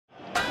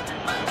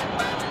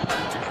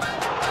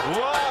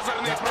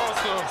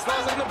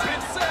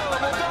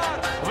Там удар,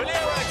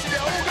 влево от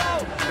себя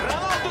угол,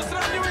 Роналду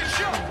сравнивает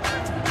счет.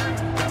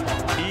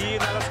 И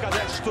надо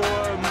сказать, что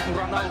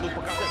Роналду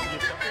показатель.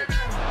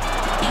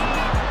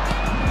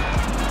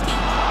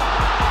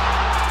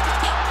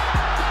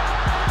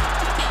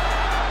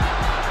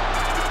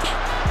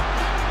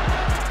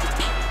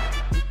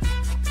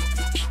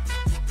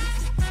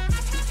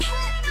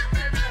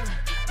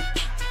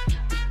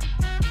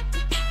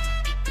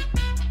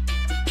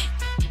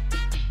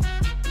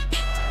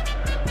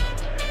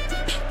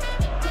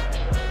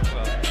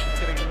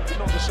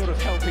 Sort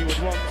of help he would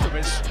want from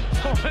his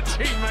former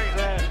teammate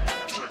there.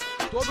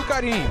 Todo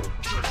carinho.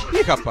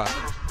 Ih, rapaz.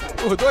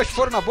 Os dois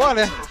foram na bola,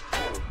 né?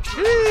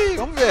 Ih,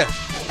 vamos ver.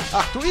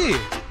 Arthur, ih.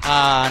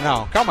 Ah,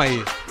 não. Calma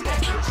aí.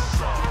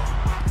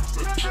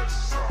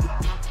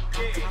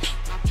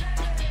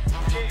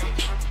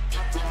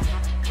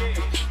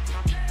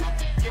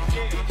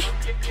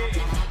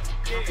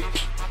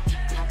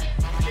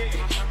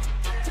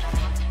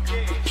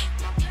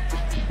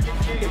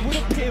 It would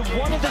appear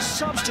one of the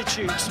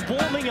substitutes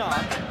warming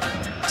up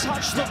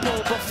touched the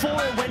ball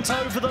before it went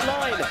over the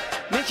line.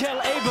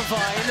 Michael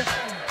Eberwein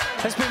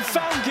has been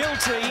found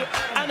guilty,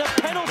 and a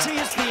penalty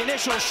is the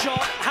initial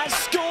shot, has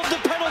scored the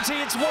penalty,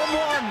 it's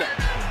 1-1.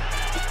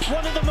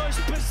 One of the most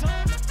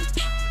bizarre...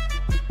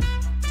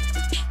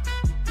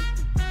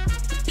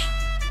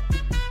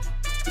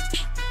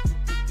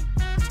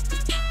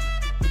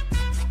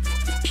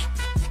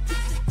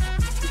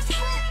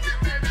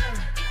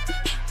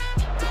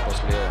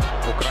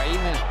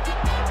 Украины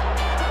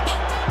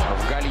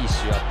в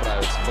Галисию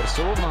отправится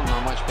Барселона на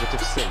матч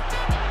против Сельты.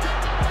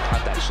 А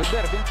dальше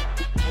дерби.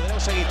 Podreu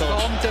seguir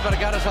tot. Compte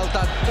perquè ara ha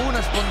saltat un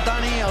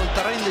espontani al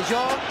terreny de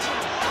joc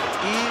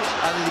i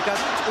ha dedicat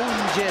un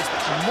gest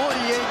molt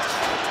lleig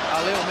a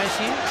Leo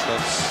Messi.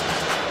 Doncs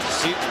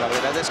sí, la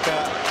veritat és que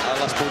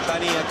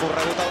l'espontani ha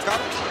corregut al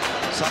camp,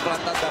 s'ha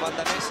plantat davant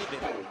de Messi.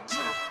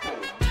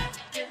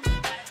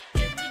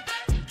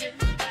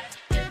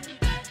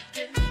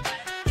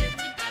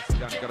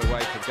 Got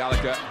away from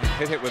Gallagher,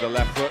 hit it with a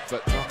left foot,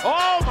 but not.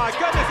 Oh my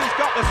goodness, he's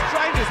got the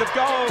strangest of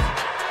goals,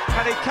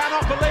 and he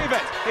cannot believe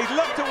it. He's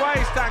looked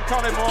away, Stan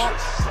Collymore,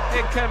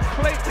 in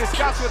complete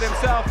disgust with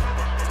himself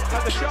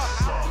at the shot.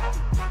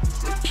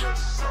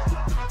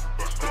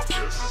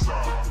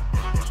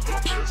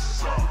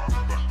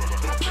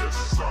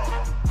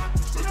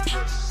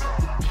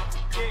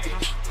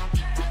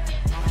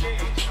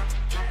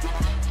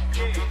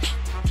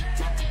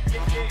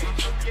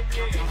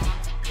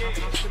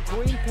 The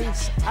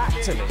Greenpeace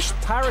activist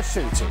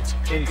parachuted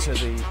into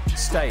the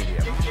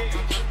stadium,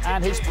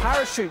 and his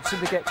parachute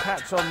seemed to get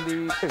catch on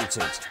the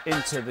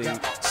into the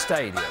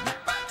stadium,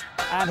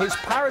 and his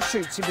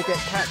parachute seemed to get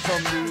catch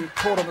on the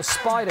caught on the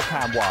spider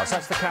cam wires.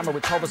 That's the camera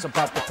which hovers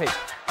above the pitch.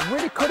 It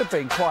really could have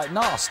been quite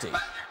nasty.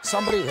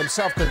 Somebody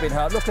himself could have been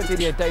hurt. Look at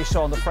Didier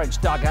Deschamps in the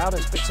French dugout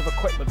as bits of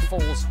equipment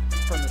falls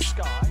from the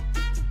sky.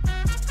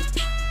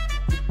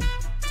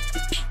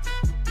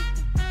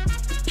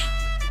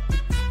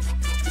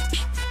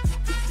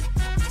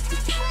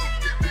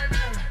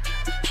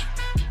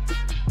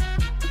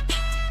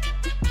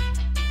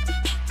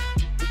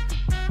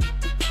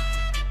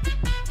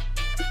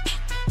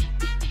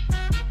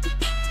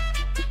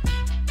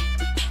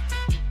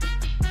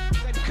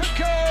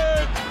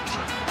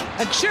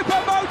 And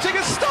Choupo-Moting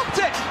has stopped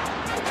it!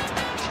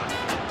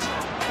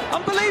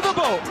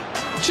 Unbelievable!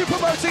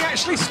 Choupo-Moting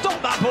actually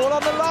stopped that ball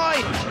on the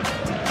line!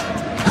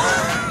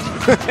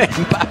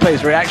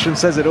 Mbappe's reaction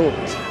says it all.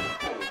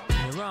 In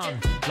Iran,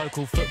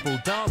 local football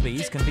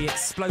derbies can be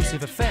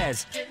explosive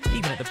affairs,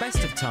 even at the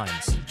best of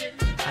times.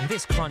 And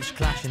this crunch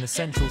clash in the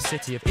central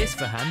city of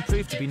Isfahan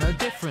proved to be no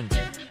different,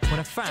 when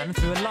a fan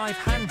threw a live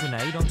hand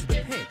grenade onto the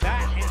pitch.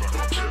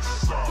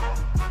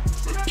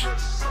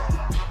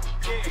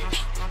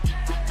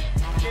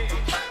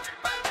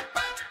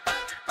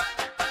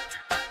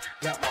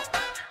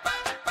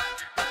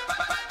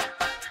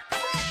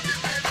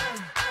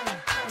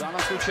 В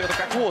данном случае это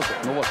как воздух.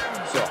 Ну вот,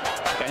 все,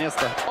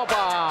 наконец-то.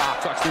 Опа!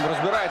 Как с ним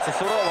разбирается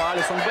сурово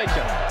Алисон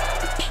Беккер.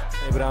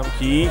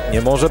 Bramki,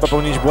 nie może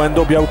popełnić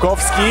błędu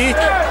Białkowski.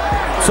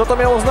 Co to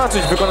miało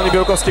znaczyć w wykonaniu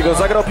Białkowskiego?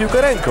 Zagrał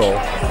piłkę ręką.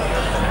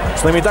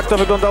 Przynajmniej tak to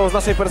wyglądało z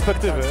naszej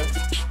perspektywy.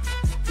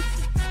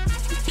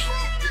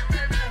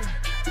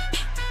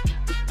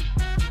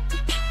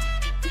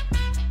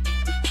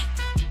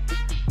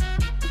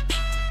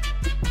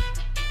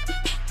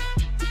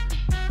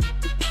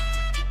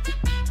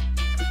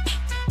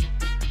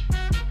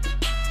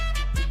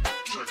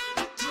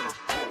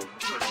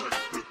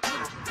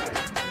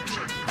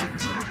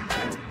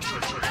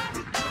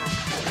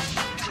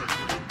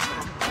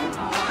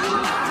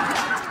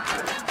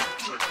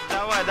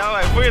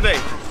 Давай, выдай!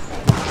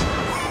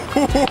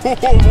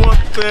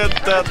 Вот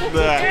это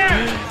да!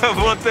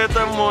 Вот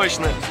это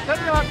мощно!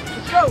 Давай!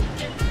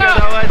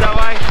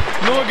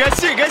 Ну,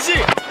 гаси!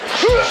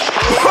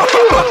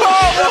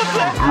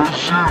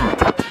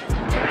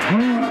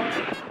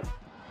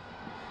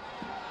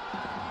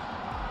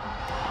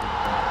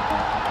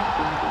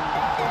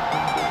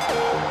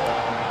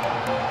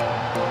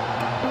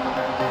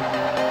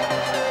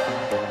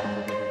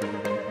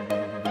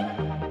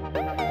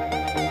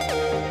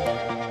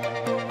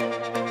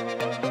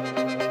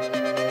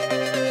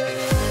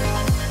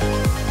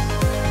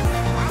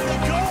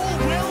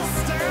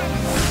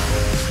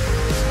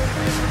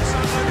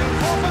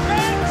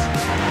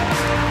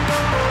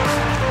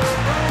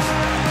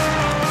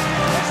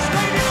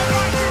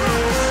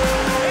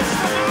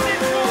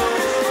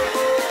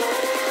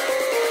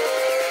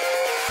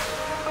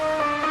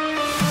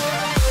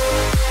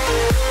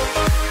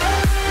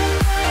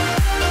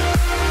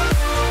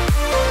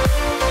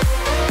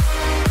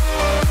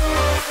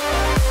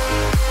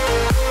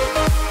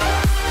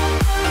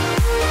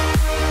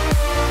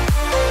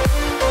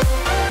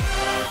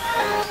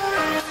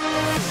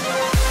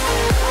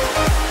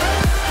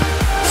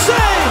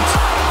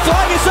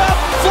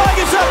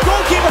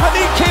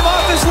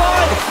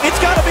 It's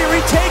got to be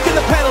retaken,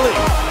 the penalty.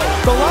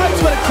 The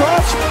linesman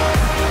across.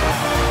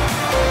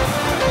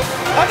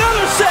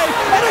 Another save,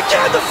 and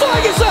again the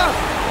flag is up.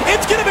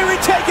 It's going to be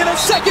retaken a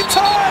second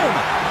time.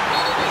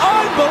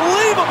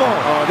 Unbelievable.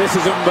 Oh, this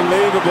is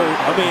unbelievable.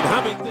 I mean,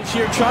 having This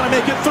year trying to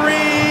make it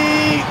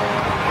 3.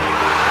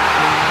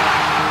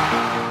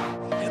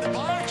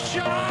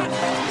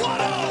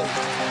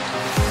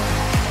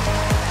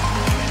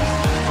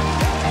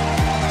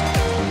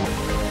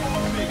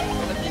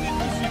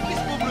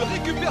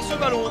 Récupère ce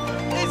ballon,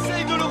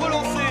 essaye de le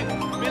relancer,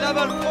 mais la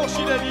balle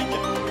franchit la ligne.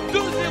 2-0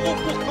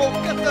 pour Caen,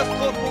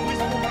 catastrophe pour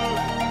Futbol.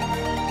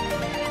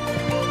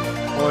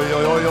 Oj,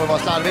 oj, oj, oj,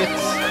 vad slarvigt.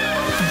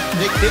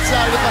 Riktigt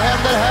slarvigt. Vad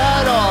händer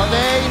här då?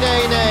 Nej,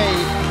 nej, nej.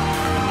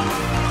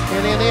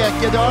 Helene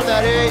Eke drar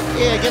där i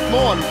eget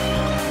mål.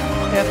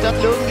 Efter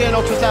att Lundgren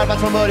också slarvat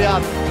från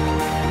början.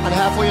 Men det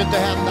här får ju inte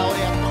hända. Och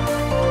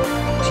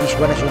Sí,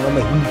 suena su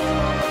nombre.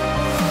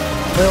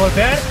 ¿Puede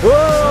golpear? No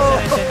se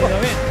ha entendido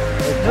bien.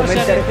 No se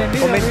ha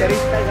entendido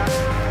Comentarista.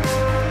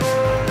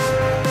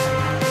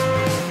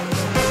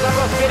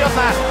 Заброс вперед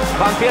на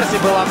Ван Перси,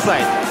 был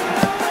офсайд.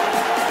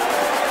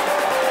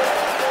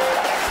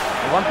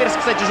 У Ван Перси,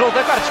 кстати,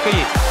 желтая карточка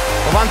есть.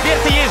 У Ван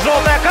Перси есть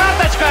желтая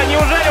карточка.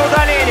 Неужели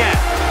удаление?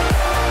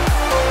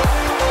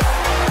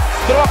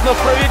 Строг, но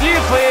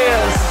справедлив. И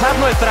с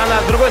одной стороны,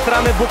 а с другой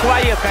стороны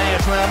буквоед,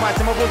 конечно,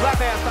 Матима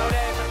Бузака и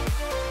оставляет.